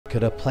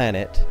Could a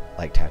planet,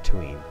 like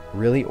Tatooine,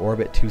 really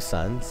orbit two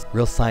suns?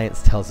 Real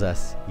science tells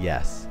us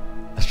yes.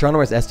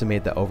 Astronomers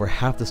estimate that over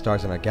half the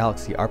stars in our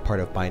galaxy are part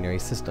of binary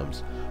systems,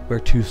 where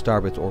two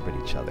starbits orbit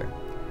each other.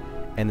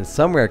 And in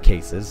some rare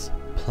cases,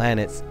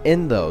 planets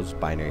in those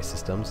binary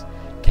systems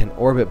can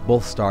orbit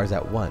both stars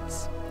at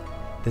once.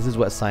 This is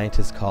what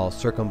scientists call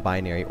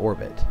circumbinary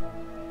orbit.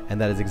 And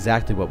that is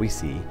exactly what we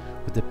see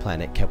with the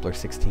planet Kepler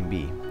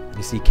 16b.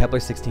 You see, Kepler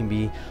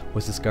 16b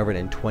was discovered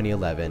in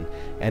 2011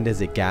 and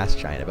is a gas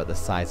giant about the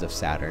size of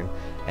Saturn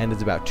and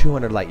is about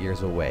 200 light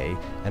years away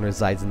and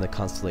resides in the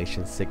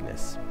constellation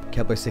Cygnus.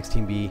 Kepler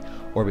 16b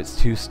orbits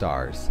two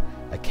stars,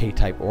 a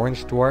K-type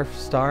orange dwarf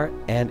star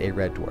and a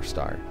red dwarf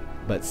star.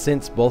 But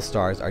since both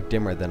stars are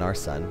dimmer than our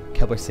sun,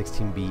 Kepler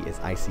 16b is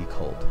icy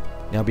cold.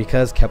 Now,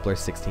 because Kepler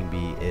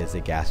 16b is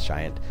a gas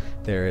giant,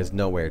 there is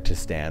nowhere to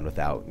stand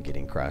without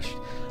getting crushed.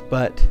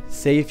 But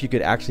say if you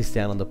could actually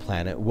stand on the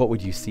planet, what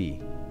would you see?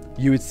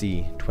 You would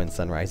see twin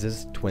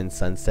sunrises, twin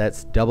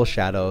sunsets, double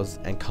shadows,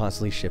 and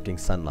constantly shifting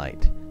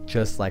sunlight,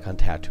 just like on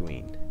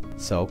Tatooine.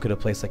 So could a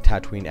place like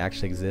Tatooine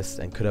actually exist,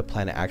 and could a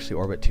planet actually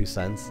orbit two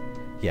suns?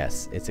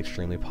 Yes, it's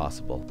extremely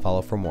possible.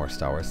 Follow for more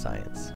Star Wars science.